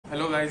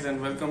Hello guys and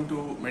welcome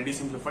to Medi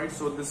Simplified.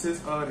 So this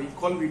is a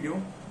recall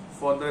video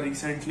for the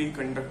recently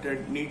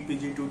conducted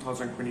NEETPG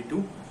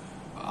 2022.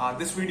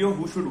 This video,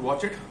 who should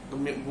watch it? The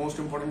most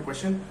important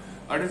question.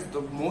 That is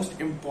the most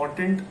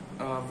important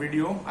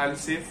video, I'll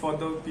say, for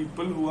the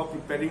people who are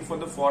preparing for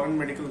the foreign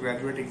medical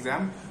graduate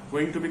exam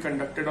going to be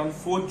conducted on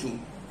 4th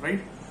June, right?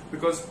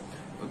 Because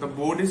the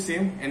board is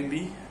same,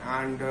 NB,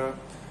 and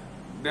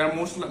they are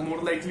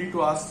more likely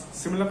to ask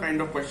similar kind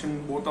of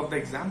question both of the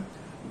exam.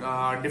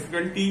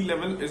 Difficulty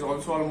level is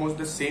also almost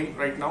the same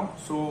right now,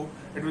 so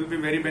it will be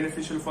very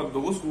beneficial for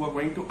those who are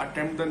going to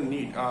attempt the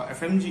NEET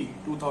fmge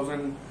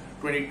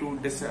 2022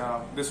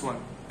 this one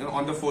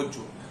on the 4th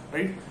June,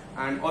 right?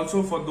 And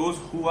also for those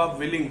who are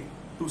willing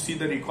to see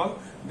the recall,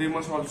 they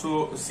must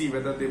also see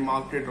whether they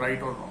marked it right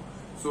or wrong.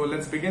 So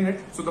let's begin it.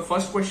 So the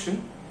first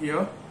question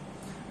here,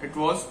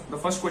 the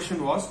first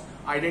question was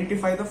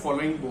identify the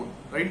following bone,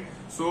 right?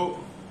 So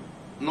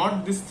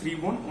not this 3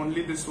 bone,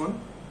 only this one.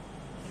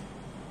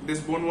 This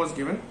bone was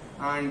given,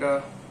 and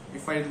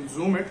if I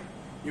zoom it,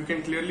 you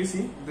can clearly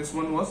see this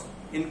one was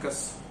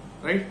incus,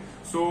 right?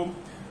 So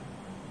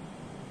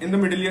in the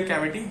middle ear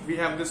cavity we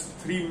have this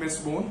 3 mesh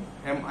bone,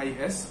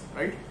 MIS,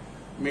 right?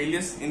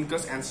 Malleus,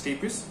 incus and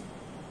stapes.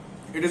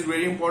 It is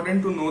very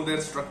important to know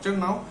their structure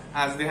now,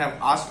 as they have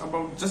asked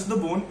about just the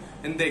bone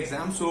in the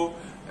exam. So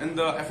in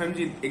the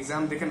FMG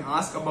exam they can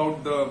ask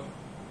about the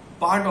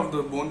part of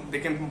the bone. They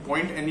can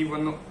point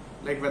anyone,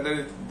 like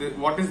whether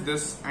what is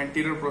this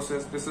anterior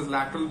process, this is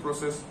lateral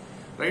process,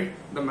 right?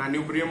 The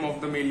manubrium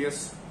of the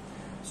malleus.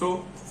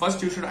 So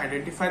first you should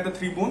identify the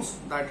 3 bones,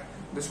 that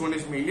this one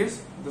is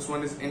malleus, this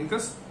one is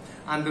incus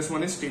and this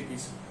one is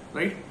stapes,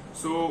 right?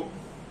 So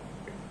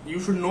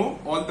you should know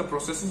all the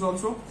processes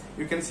also.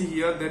 You can see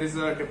here there is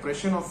a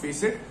depression of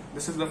facet.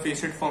 This is the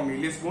facet for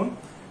malleus bone,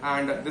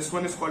 and this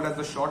one is called as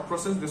the short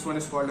process, this one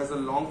is called as the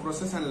long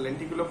process and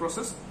lenticular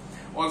process.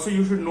 Also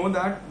you should know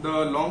that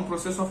the long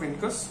process of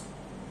incus,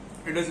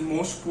 it is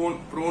most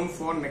prone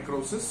for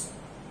necrosis,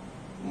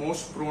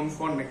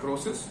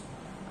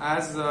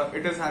 as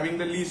it is having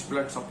the least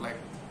blood supply,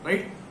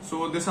 right?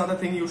 So these are the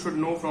things you should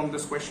know from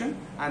this question,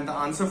 and the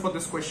answer for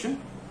this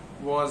question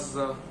was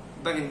the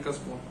incus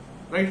bone,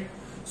 right?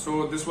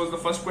 So this was the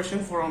first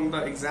question from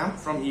the exam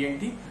from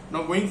ENT.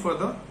 Now going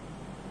further,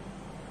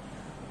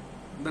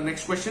 the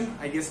next question,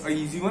 I guess a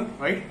easy one,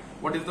 right?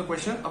 What is the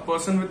question? A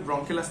person with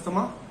bronchial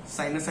asthma,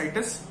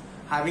 sinusitis,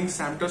 having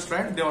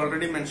samtostride. They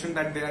already mentioned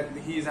that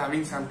he is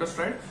having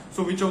samtostride.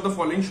 So which of the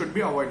following should be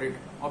avoided?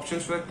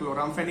 Options were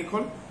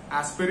chloramphenicol,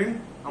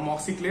 aspirin,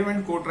 amoxiclav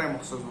and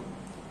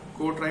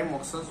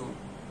cotrimoxazole,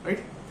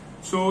 right?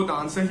 So the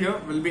answer here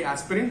will be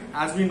aspirin.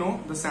 As we know,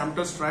 the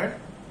samtostride,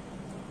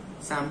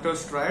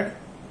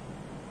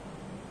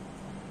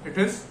 it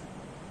is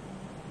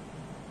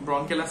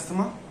bronchial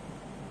asthma,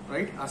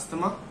 right?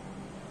 Asthma,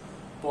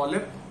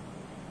 polyp,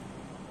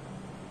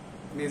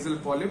 nasal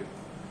polyp,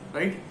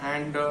 right?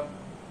 And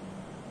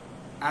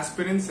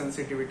aspirin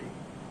sensitivity,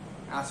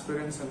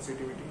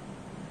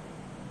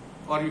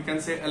 or you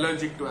can say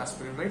allergic to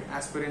aspirin, right?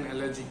 Aspirin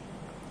allergy.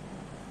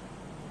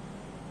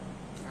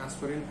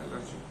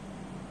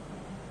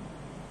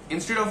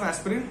 Instead of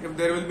aspirin, if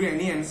there will be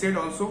any NSAID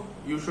also,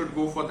 you should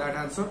go for that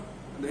answer.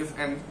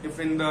 If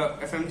in the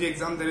FMG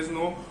exam there is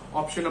no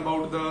option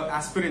about the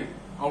aspirin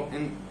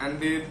and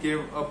they gave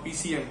a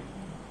PCM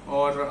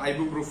or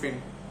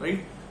ibuprofen, right?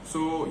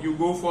 So you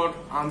go for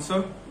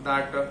answer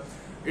that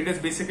it is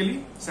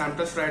basically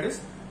samtostride is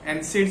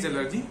NSAID's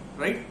allergy,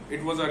 right?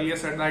 It was earlier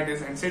said that it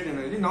is NSAID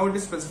allergy. Now it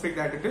is specific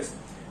that it is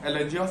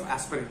allergy of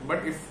aspirin.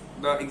 But if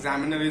the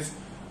examiner is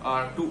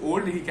too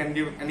old, he can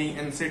give any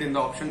NSAID in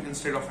the option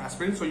instead of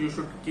aspirin. So you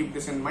should keep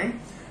this in mind.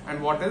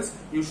 And what else?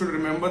 You should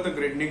remember the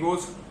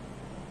Gradnigo's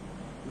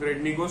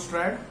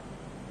triad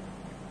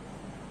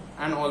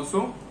and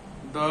also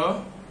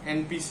the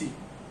NPC,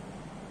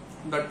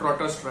 the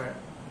Trotter's triad,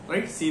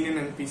 right? Seen in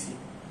NPC.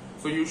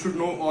 So you should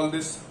know all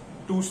this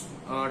 2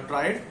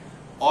 triad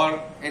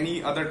or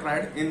any other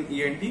triad in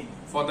ENT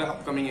for the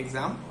upcoming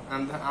exam.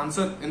 And the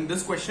answer in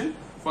this question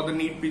for the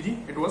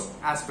NEETPG, it was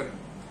aspirin.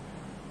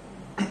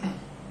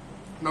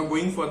 Now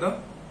going further,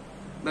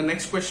 the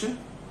next question,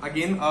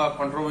 again a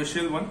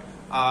controversial one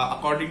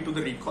according to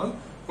the recall.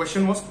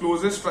 Question was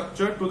closest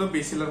structure to the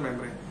basilar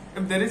membrane.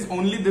 If there is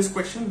only this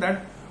question,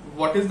 that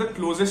what is the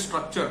closest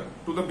structure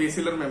to the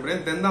basilar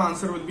membrane, then the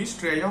answer will be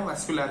stria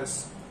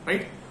vascularis,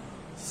 right?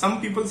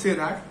 Some people say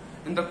that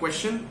in the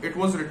question it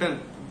was written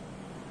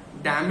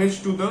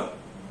damage to the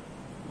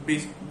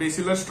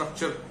basilar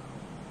structure,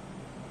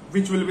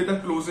 which will be the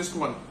closest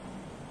one.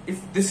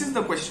 If this is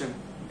the question,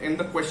 in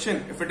the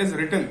question if it is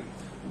written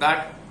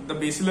that the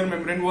basilar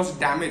membrane was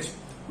damaged,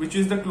 which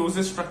is the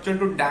closest structure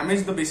to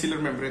damage the basilar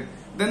membrane,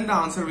 then the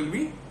answer will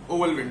be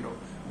oval window.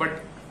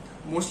 But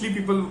mostly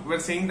people were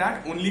saying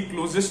that only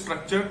closest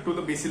structure to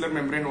the basilar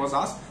membrane was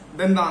asked,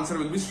 then the answer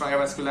will be stria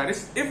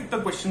vascularis. If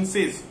the question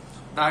says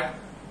that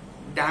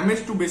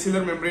damage to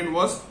basilar membrane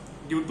was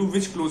due to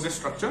which closest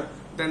structure,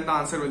 then the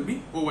answer will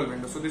be oval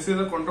window. So this is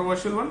a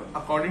controversial one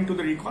according to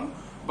the recall,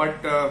 but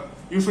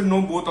you should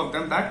know both of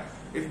them, that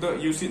If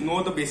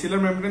know the basilar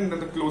membrane, then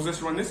the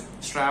closest one is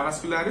stria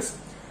vascularis.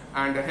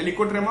 And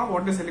helicotrema,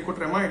 what is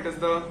helicotrema? It is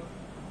the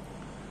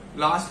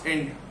last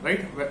end,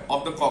 right,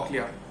 of the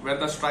cochlea, where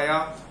the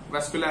stria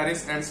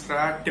vascularis and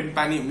stria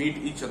tympani meet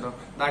each other.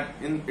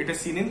 It is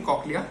seen in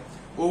cochlea.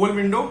 Oval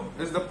window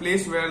is the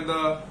place where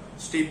the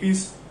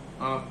stapes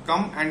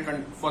come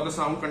and for the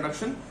sound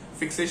conduction.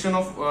 Fixation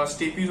of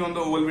stapes on the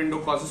oval window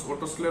causes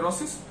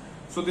otosclerosis.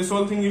 So this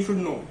whole thing you should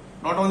know.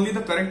 Not only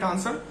the correct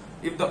answer,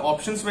 if the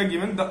options were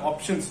given, the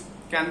options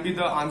can be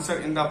the answer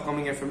in the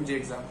upcoming FMG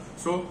exam.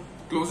 So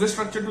closest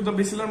structure to the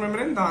basilar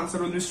membrane, the answer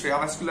will be stria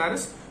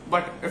vascularis.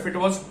 But if it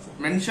was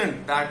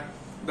mentioned that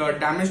the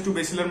damage to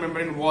basilar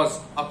membrane was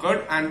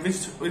occurred and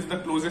which is the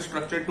closest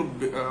structure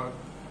to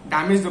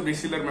damage the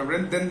basilar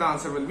membrane, then the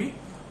answer will be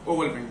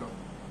oval window.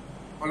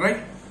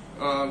 Alright,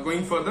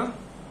 going further,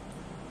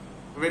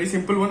 very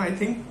simple one, I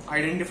think.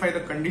 Identify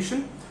the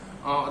condition.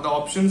 The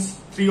options,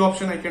 3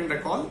 options I can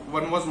recall.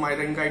 One was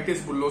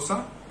myringitis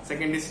bullosa,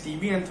 second is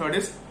TB, and third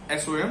is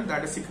SOM,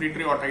 that is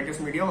secretory otitis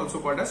media, also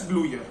called as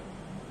glue ear.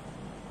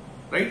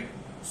 Right?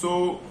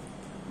 So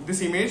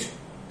this image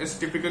is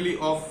typically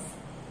of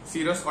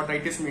serous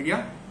otitis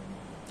media,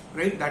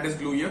 right? That is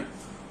glue ear.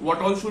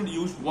 What all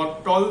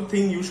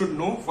thing you should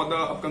know for the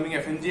upcoming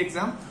FMG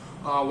exam?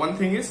 One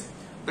thing is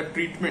the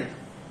treatment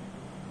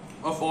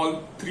of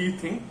all 3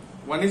 things.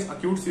 One is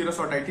acute serous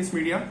otitis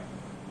media.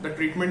 The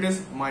treatment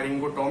is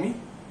myringotomy.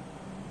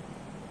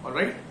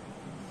 Alright.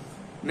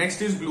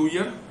 Next is glue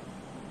ear.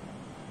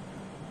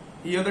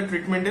 Here the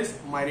treatment is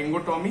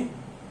myringotomy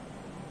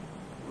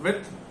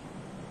with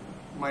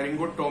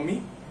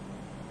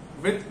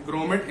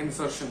grommet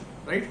insertion.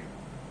 Right.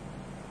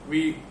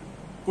 We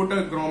put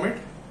a grommet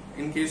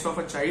in case of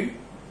a child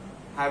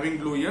having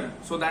glue ear,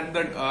 so that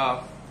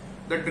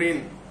the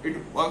drain, it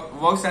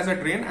works as a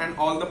drain and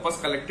all the pus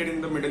collected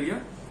in the middle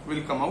ear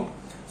will come out.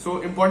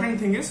 So important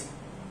thing is,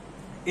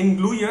 in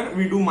glue ear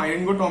we do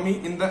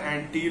myringotomy in the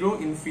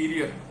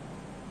anterior-inferior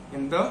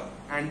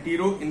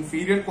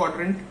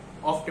quadrant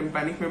of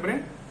tympanic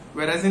membrane,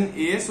 whereas in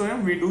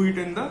ASOM we do it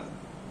in the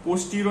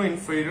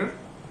posterior-inferior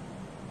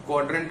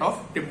quadrant of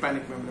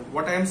tympanic membrane.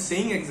 What I am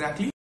saying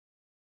exactly?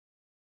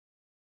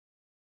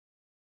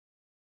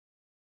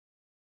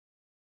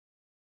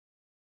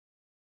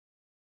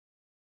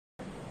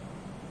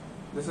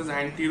 This is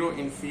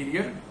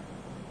anterior-inferior,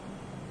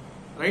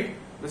 right?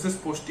 This is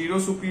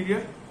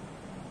posterior-superior,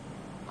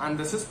 and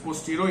this is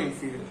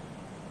posterior-inferior.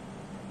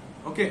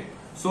 Okay,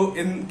 so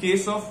in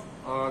case of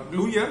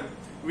glue ear,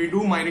 we do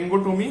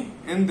myringotomy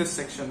in this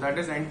section, that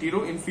is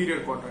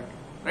anterior-inferior quadrant,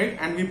 right?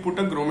 And we put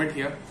a grommet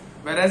here.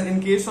 Whereas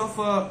in case of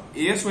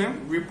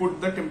ASOM, we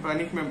put the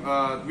tympanic,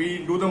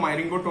 we do the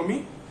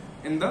myringotomy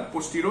in the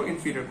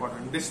posterior-inferior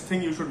quadrant. This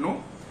thing you should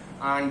know,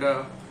 and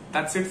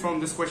that's it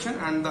from this question.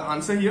 And the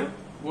answer here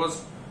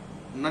was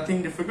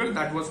nothing difficult.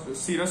 That was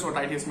serous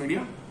otitis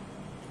media.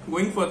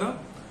 Going further,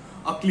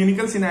 a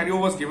clinical scenario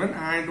was given,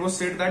 and it was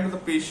said that the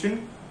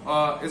patient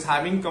is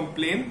having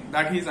complaint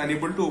that he is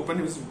unable to open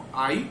his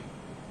eye,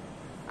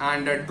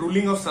 and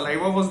drooling of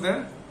saliva was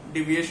there,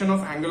 deviation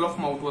of angle of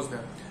mouth was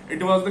there.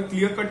 It was the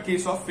clear-cut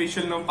case of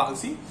facial nerve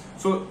palsy.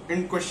 So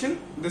in question,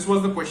 this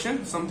was the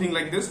question, something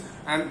like this,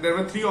 and there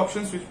were 3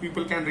 options which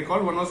people can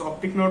recall. One was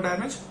optic nerve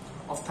damage,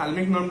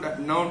 ophthalmic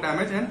nerve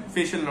damage, and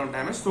facial nerve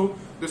damage. So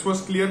this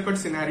was clear-cut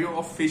scenario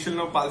of facial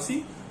nerve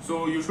palsy.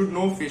 So you should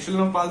know facial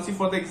nerve palsy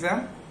for the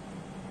exam,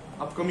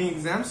 upcoming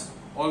exams.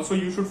 Also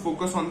you should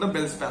focus on the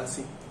Bell's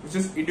palsy, which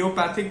is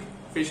idiopathic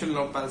facial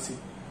nerve palsy.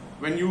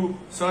 When you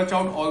search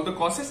out all the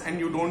causes and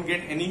you don't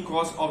get any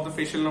cause of the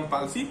facial nerve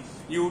palsy,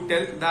 you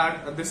tell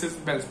that this is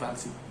Bell's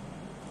palsy,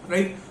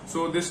 right?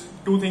 So this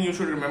 2 things you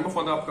should remember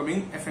for the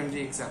upcoming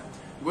FMG exam.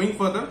 Going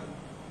further,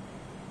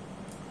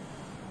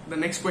 the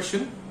next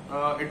question,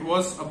 it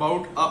was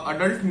about an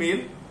adult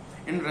male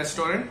in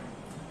restaurant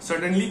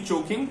suddenly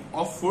choking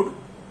of food.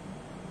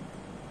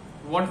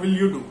 What will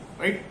you do,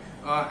 right?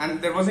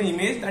 And there was an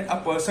image that a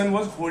person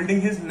was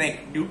holding his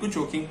neck due to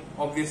choking,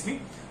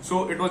 obviously.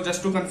 So it was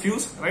just to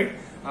confuse, right?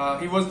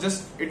 It was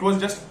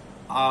just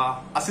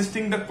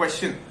assisting the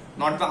question,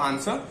 not the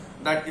answer.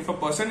 That if a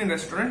person in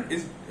restaurant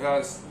is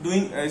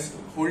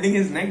holding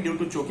his neck due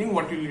to choking,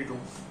 what will you do?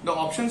 The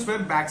options were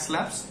back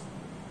slaps.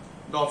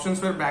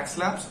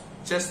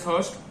 Chest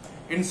thrust,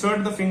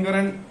 insert the finger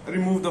and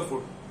remove the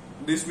foot.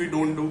 This we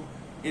don't do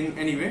in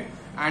any way,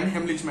 and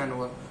Heimlich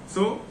maneuver.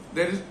 So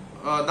there is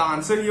the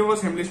answer here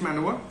was Heimlich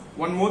maneuver.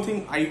 One more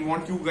thing I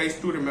want you guys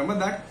to remember,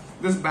 that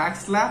this back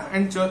slaps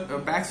and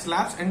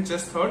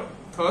chest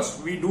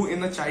thrust we do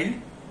in a child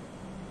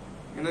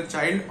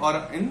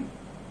or in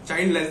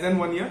child less than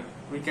 1 year.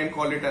 We can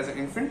call it as an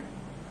infant,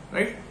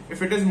 right?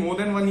 If it is more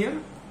than 1 year,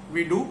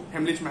 we do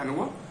Heimlich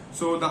maneuver.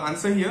 So the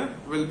answer here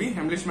will be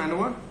Heimlich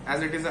maneuver,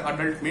 as it is an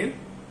adult male.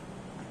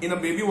 In a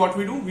baby, what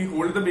we do? We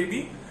hold the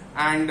baby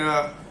and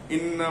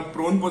in a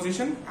prone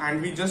position,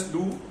 and we just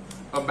do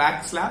a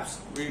back slaps.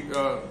 We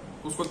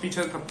usko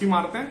पीछे थपकी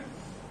मारते हैं,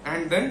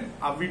 and then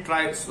we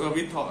try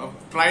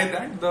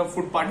that the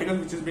food particle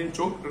which is being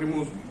choked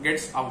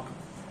gets out.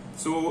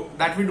 So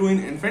that we do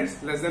in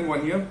infants, less than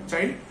 1 year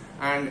child,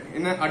 and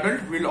in an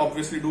adult we'll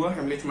obviously do a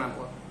Heimlich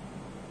maneuver.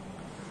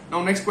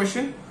 Now next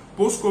question,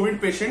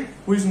 post-COVID patient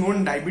who is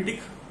known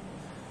diabetic,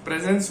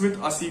 presents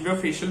with a severe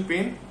facial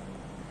pain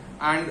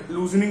and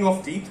loosening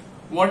of teeth,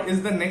 what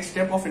is the next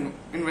step of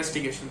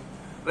investigation,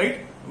 right?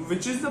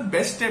 Which is the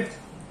best step?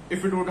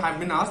 If it would have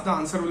been asked, the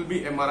answer will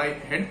be MRI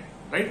head,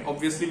 right?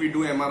 Obviously we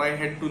do MRI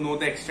head to know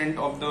the extent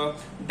of the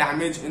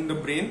damage in the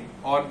brain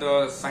or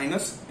the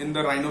sinus in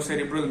the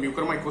rhinocerebral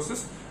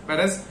mucormycosis,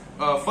 whereas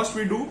first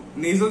we do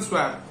nasal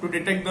swab to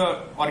detect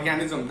the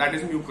organism, that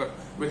is mucor,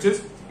 which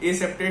is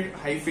aseptate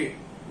hyphae.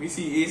 We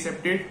see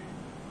aseptate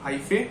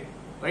hyphae,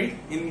 right,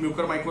 in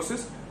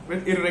mucormycosis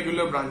with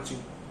irregular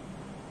branching,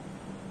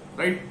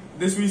 right?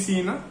 This we see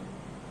in a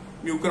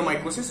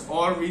mucormycosis,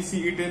 or we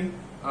see it in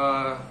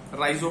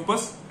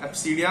rhizopus,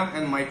 absidia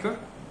and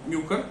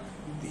mucor.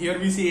 Here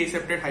we see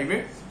aseptate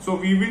hyphae. So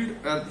we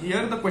will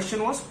here the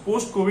question was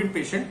post-COVID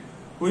patient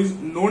who is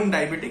known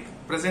diabetic,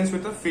 presents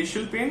with a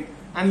facial pain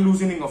and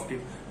loosening of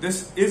teeth.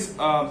 This is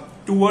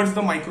towards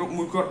the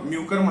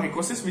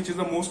mucormycosis, which is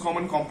the most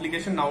common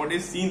complication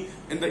nowadays seen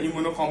in the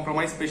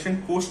immunocompromised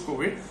patient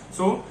post-COVID.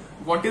 So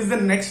what is the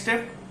next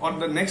step or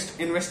the next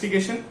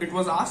investigation, it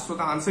was asked. So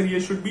the answer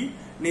here should be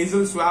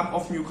nasal swab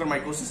of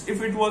mucormycosis.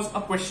 If it was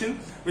a question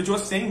which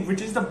was saying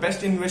which is the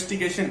best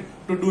investigation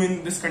to do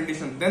in this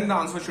condition, then the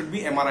answer should be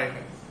MRI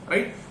head,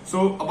 right?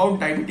 So about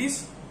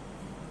diabetes,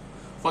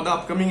 for the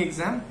upcoming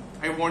exam,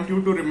 I want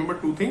you to remember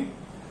two things,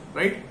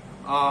 right?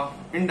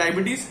 In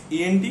diabetes,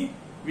 ENT,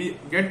 we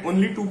get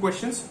only two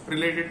questions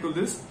related to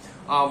this.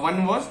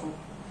 One was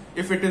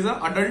if it is a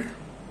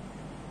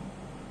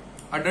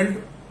adult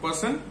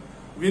person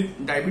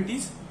with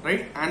diabetes,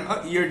 right, and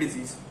a ear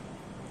disease.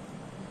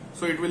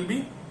 So it will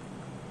be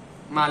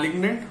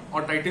malignant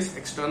otitis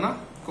externa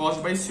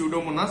caused by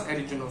Pseudomonas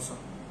aeruginosa.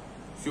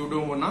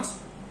 Pseudomonas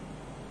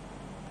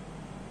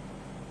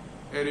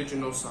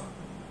aeruginosa,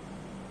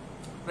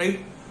 right?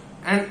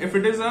 And if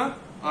it is a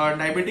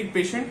diabetic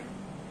patient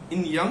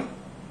in young,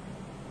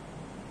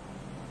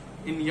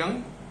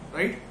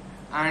 right,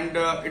 and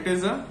it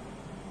is a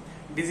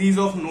disease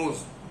of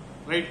nose,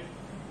 right,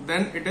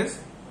 then it is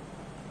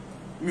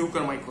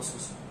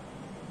mucormycosis.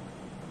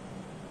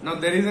 Now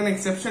there is an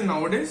exception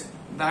nowadays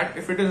that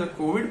if it is a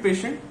COVID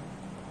patient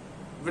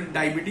with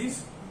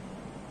diabetes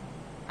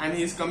and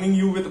he is coming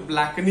you with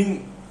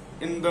blackening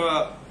in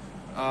the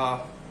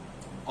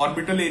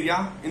orbital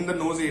area, in the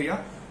nose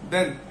area,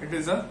 then it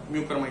is a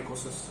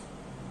mucormycosis,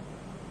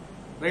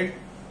 right?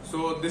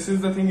 So this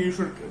is the thing you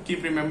should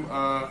keep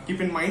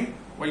in mind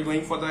while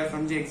going for the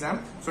FMG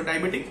exam. So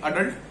diabetic,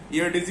 adult,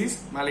 ear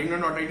disease,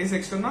 malignant otitis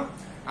externa,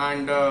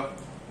 and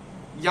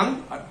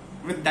young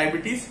with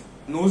diabetes,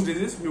 nose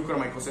disease,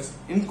 mucormycosis.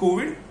 In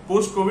COVID,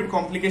 post-COVID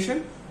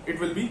complication, it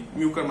will be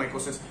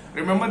mucormycosis.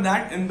 Remember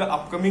that in the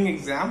upcoming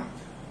exam,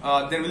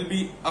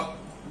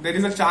 there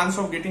is a chance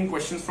of getting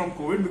questions from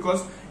COVID,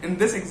 because in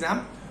this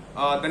exam,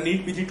 the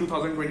NEETPG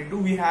 2022,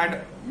 we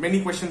had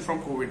many questions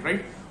from COVID,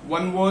 right?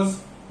 One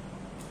was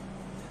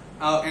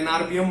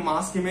NRBM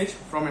mask image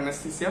from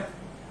anesthesia,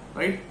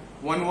 right?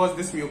 One was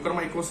this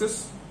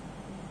mucormycosis,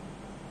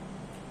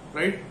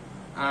 right?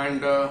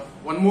 And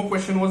one more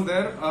question was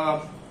there.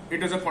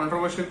 It is a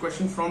controversial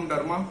question from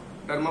derma.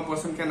 Derma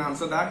person can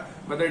answer that,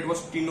 whether it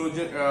was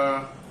tenogen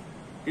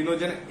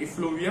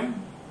effluvium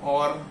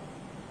or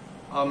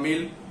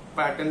female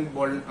pattern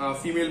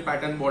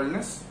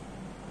baldness,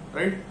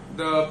 right?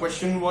 The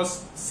question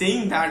was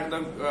saying that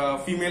the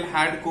female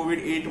had COVID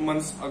 8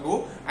 months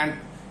ago and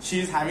she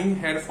is having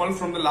hair fall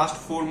from the last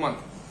 4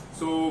 months.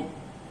 So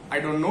I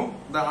don't know,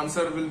 the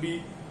answer will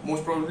be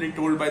most probably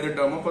told by the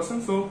derma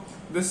person. So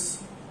this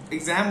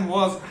exam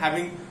was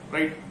having,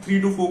 right,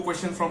 3 to 4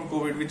 questions from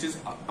COVID, which is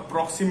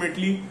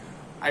approximately,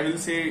 I will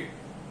say,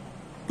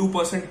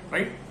 2%,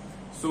 right?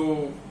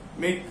 So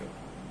make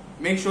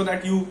sure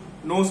that you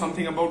know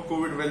something about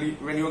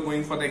COVID when you are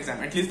going for the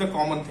exam, at least the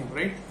common thing,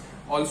 right?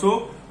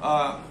 Also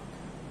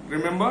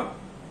remember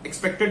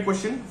expected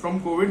question from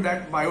COVID,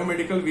 that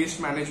biomedical waste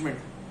management,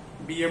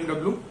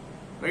 BMW,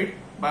 right?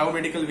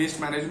 Biomedical waste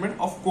management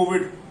of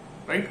COVID,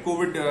 right?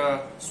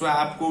 COVID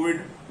swab,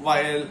 COVID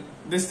vial,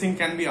 this thing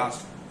can be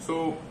asked.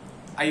 So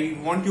I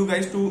want you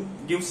guys to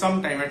give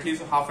some time, at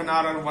least half an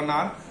hour or 1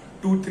 hour,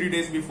 2-3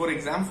 days before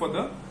exam for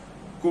the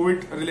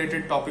COVID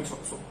related topics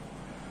also.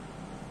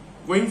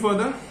 Going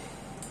further,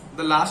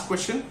 the last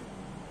question.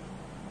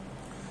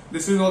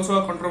 This is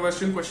also a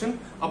controversial question.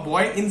 A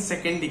boy in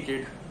second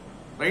decade,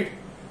 right,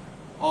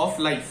 of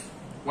life,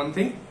 one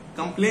thing,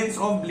 complains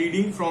of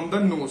bleeding from the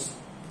nose,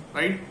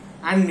 right,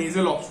 and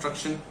nasal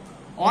obstruction.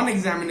 On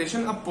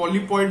examination, a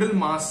polypoidal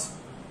mass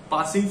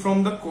passing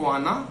from the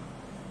choana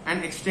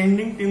and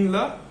extending till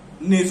the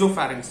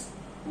nasopharynx.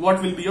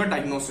 What will be your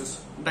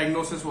diagnosis?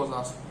 Diagnosis was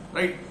asked,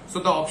 right? So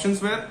the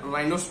options were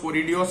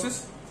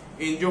rhinosporidiosis,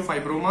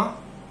 angiofibroma,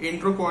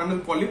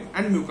 intrachoanal polyp,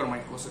 and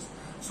mucormycosis.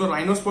 So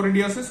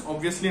rhinosporidiosis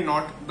obviously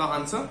not the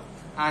answer,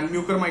 and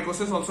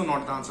mucormycosis also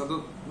not the answer.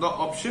 The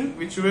option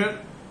which were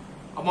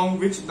among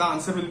which the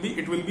answer will be,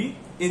 it will be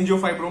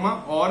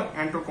angiofibroma or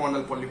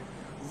antroconal polyp.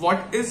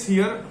 What is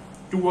here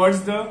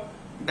towards the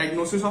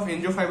diagnosis of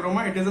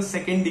angiofibroma? It is a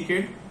second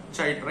decade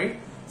child, right?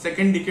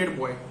 Second decade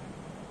boy.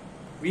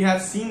 We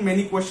have seen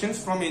many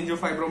questions from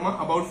angiofibroma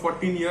about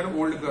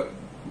 14-year-old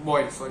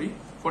boy.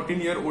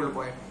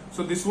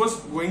 So this was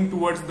going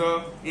towards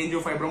the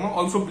angiofibroma,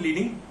 also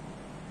bleeding,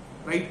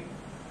 right?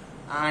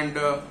 And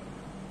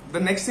the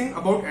next thing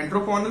about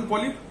antroconal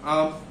polyp,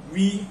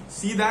 we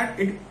see that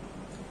it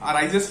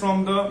arises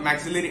from the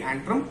maxillary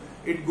antrum.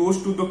 It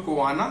goes to the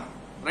choana,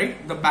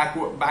 right? The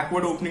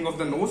backward opening of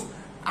the nose,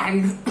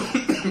 and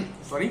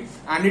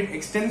and it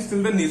extends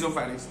till the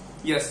nasopharynx.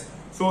 Yes.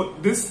 So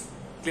this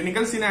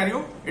clinical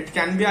scenario, it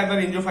can be either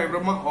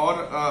angiofibroma or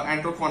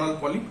antroconal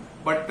polyp.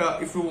 But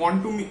if you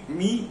want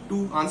me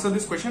to answer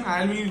this question,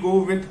 I will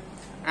go with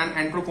an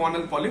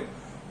antroconal polyp.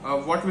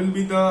 What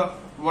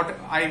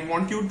I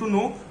want you to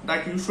know,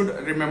 that you should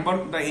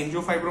remember the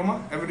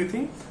angiofibroma,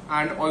 everything,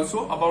 and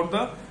also about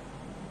the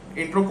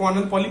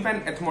antroconal polyp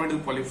and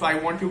ethmoidal polyp. So I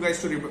want you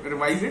guys to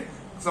revise it.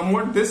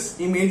 Somewhat this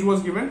image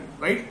was given,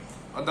 right?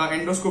 The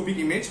endoscopic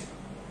image.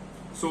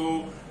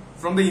 So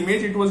from the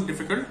image it was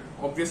difficult,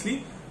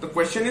 obviously. The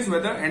question is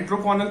whether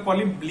antroconal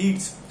polyp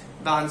bleeds.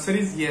 The answer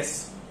is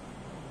yes.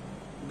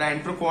 The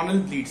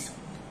antroconal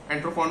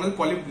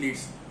polyp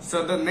bleeds.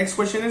 So the next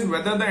question is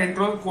whether the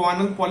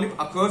antroconal polyp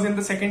occurs in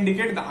the second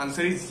decade. The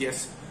answer is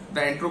yes.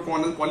 The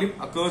antroconal polyp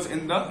occurs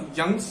in the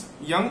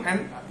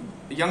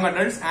young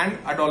adults and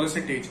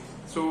adolescent age.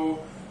 So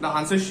the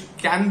answer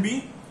can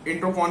be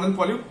antroconal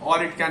polyp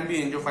or it can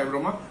be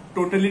angiofibroma.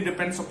 Totally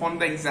depends upon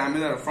the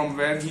examiner from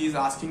where he is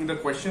asking the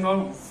question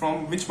or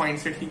from which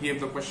mindset he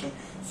gave the question.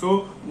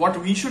 So what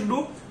we should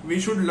do, we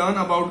should learn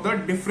about the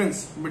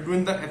difference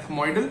between the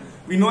ethmoidal.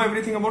 We know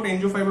everything about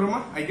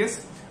angiofibroma, I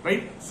guess,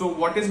 right? So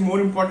what is more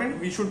important,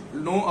 we should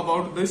know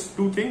about this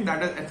two things,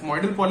 that is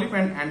ethmoidal polyp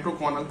and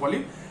antroconal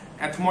polyp.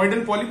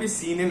 Ethmoidal polyp is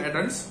seen in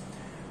adults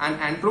and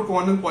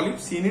antroconal polyp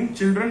seen in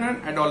children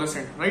and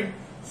adolescent, right?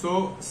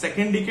 So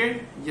second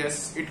decade,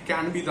 yes, it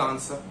can be the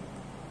answer,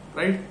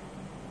 right?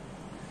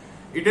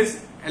 It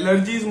is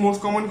allergy is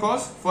most common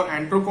cause. For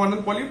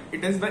antroconal polyp,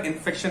 it is the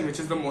infection which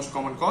is the most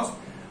common cause.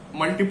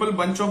 Multiple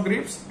bunch of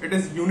grapes, it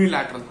is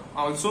unilateral.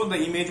 Also the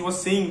image was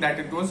saying that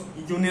it was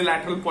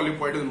unilateral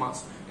polypoidal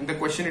mass. In the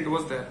question it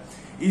was there.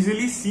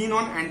 Easily seen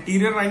on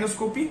anterior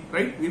rhinoscopy,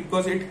 right?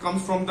 Because it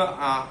comes from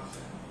the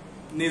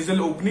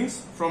nasal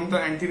openings from the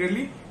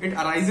anteriorly. It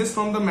arises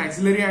from the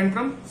maxillary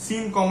antrum,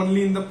 seen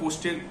commonly in the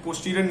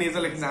posterior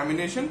nasal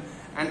examination,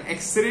 and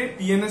X-ray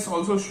PNS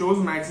also shows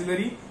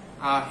maxillary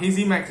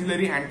hazy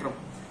maxillary antrum,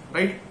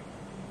 right?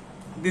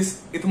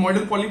 This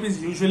ethmoidal polyp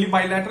is usually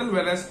bilateral,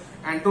 whereas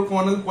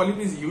antroconal polyp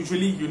is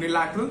usually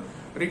unilateral.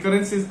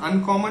 Recurrence is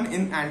uncommon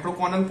in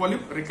antroconal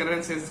polyp.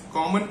 Recurrence is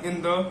common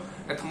in the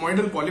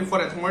ethmoidal polyp. For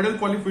ethmoidal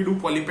polyp, we do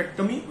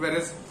polypectomy,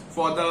 whereas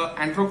for the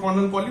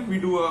antroconal polyp, we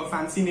do a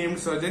fancy named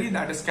surgery,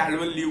 that is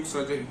Calvin-Luke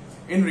surgery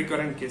in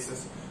recurrent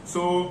cases.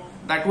 So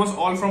that was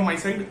all from my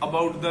side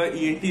about the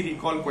ENT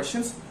recall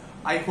questions.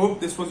 I hope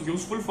this was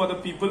useful for the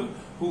people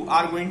who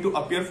are going to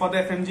appear for the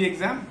FMG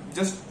exam,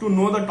 just to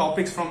know the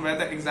topics from where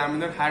the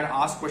examiner had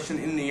asked question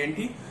in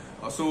ENT.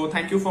 So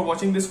thank you for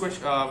watching this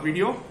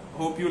video.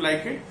 Hope you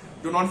like it.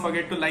 Do not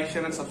forget to like,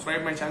 share and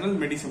subscribe my channel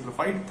Medi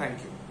Simplified.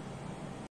 Thank you.